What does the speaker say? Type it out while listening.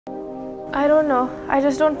I don't know. I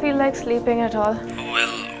just don't feel like sleeping at all.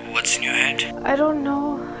 Well, what's in your head? I don't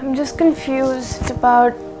know. I'm just confused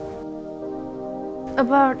about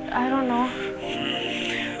I don't know.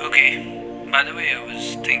 Okay. By the way, I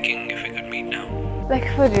was thinking if we could meet now. Like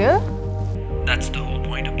for real? That's the whole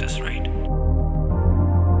point of this, right?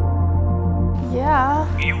 Yeah.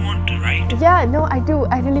 You want to, right? Yeah, no, I do.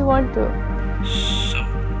 I really want to.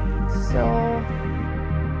 So,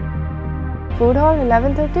 Food hall,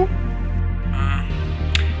 11:30?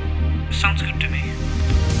 sounds good to me.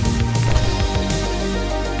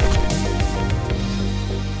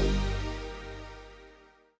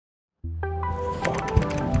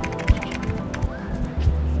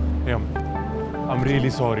 Hey, I'm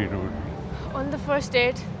really sorry, dude. On the first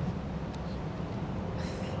date?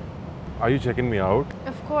 Are you checking me out?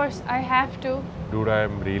 Of course, I have to. Dude,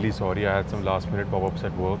 I'm really sorry. I had some last minute pop-ups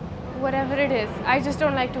at work. Whatever it is. I just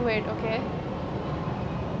don't like to wait, okay?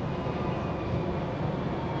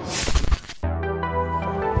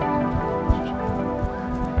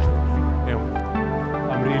 Hey,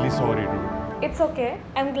 I'm really sorry, dude. It's okay.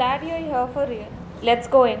 I'm glad you're here for real. Let's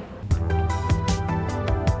go in.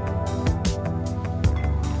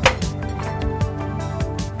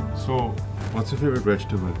 So, what's your favorite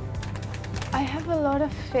vegetable? I have a lot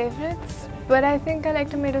of favorites, but I think I like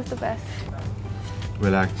tomatoes the best.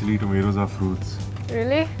 Well, actually, tomatoes are fruits.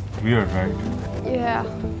 Really? Weird, right? Yeah.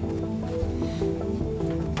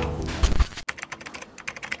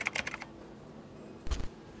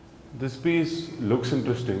 This piece looks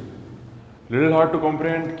interesting. Little hard to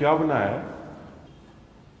comprehend क्या बनाया है,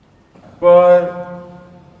 पर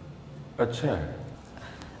अच्छा है.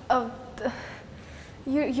 Oh,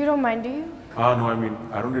 you don't mind, do you? No, I mean,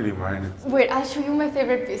 I don't really mind. Wait, I'll show you my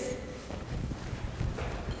favorite piece.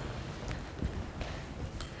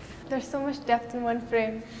 There's so much depth in one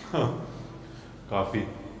frame. काफी.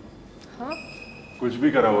 Huh? कुछ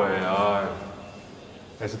भी करा हुआ है यार.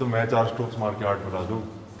 ऐसे तो मैं 4 स्ट्रोक्स मार के आर्ट बना दूँ.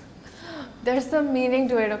 There's some meaning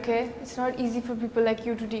to it, okay? It's not easy for people like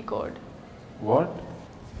you to decode. What?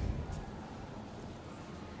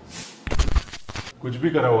 कुछ भी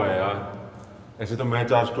करा हुआ है यार. ऐसे तो मैं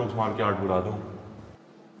 4 स्ट्रोक्स मार के आर्ट बना दूँ.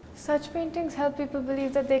 Such paintings help people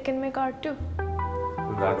believe that they can make art too.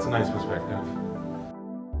 So that's a nice perspective.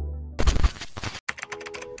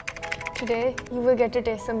 Today, you will get to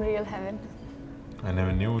taste some real heaven. I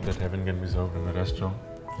never knew that heaven can be served in a restaurant.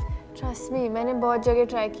 Trust me, मैंने बहुत जगह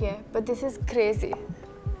try किया है, but this is crazy.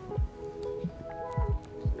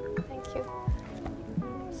 Thank you.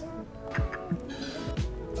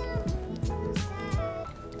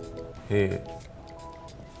 Hey,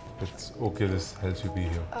 it's okay. This helps you be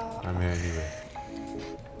here. I'm here anyway.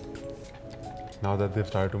 Now that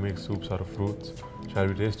they've started to make soups out of fruits, shall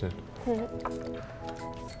we taste it?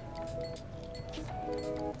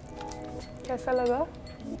 कैसा लगा?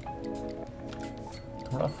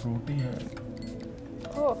 थोड़ा fruity है.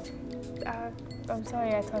 Oh, I'm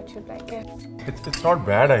sorry. I thought you'd like it. It's not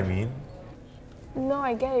bad. I mean. No,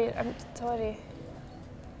 I get it. I'm sorry.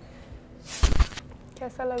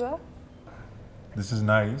 कैसा लगा? This is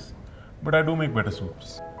nice, but I do make better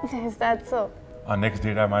soups. Is that so? Our next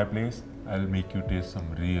date at my place, I'll make you taste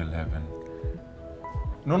some real heaven.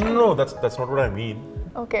 No. That's not what I mean.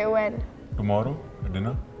 Okay, when? Tomorrow at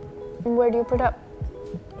dinner, Where do you put up?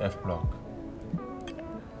 F block.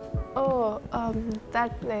 Oh,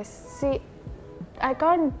 that place. See, I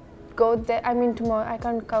can't go there. I mean, tomorrow. I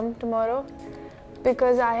can't come tomorrow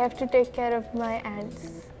because I have to take care of my aunts.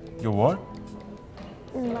 Your what?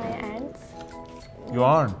 My aunts? Your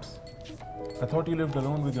aunts. I thought you lived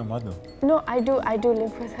alone with your mother. No, I do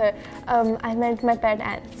live with her. I meant my pet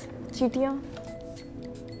ants. Cheetiyan.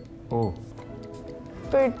 Oh.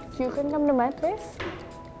 But you can come to my place?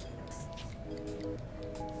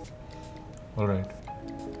 All right.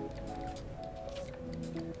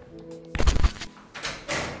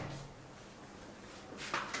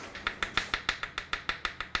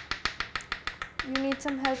 You need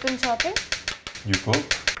some help in shopping? You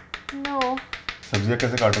cook? No, सब्जियाँ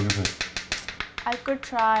कैसे काटोगे फिर? I could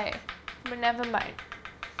try, but never mind.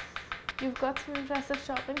 You've got some impressive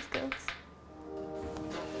shopping skills.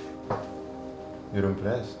 You're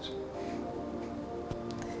impressed.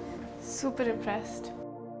 Super impressed.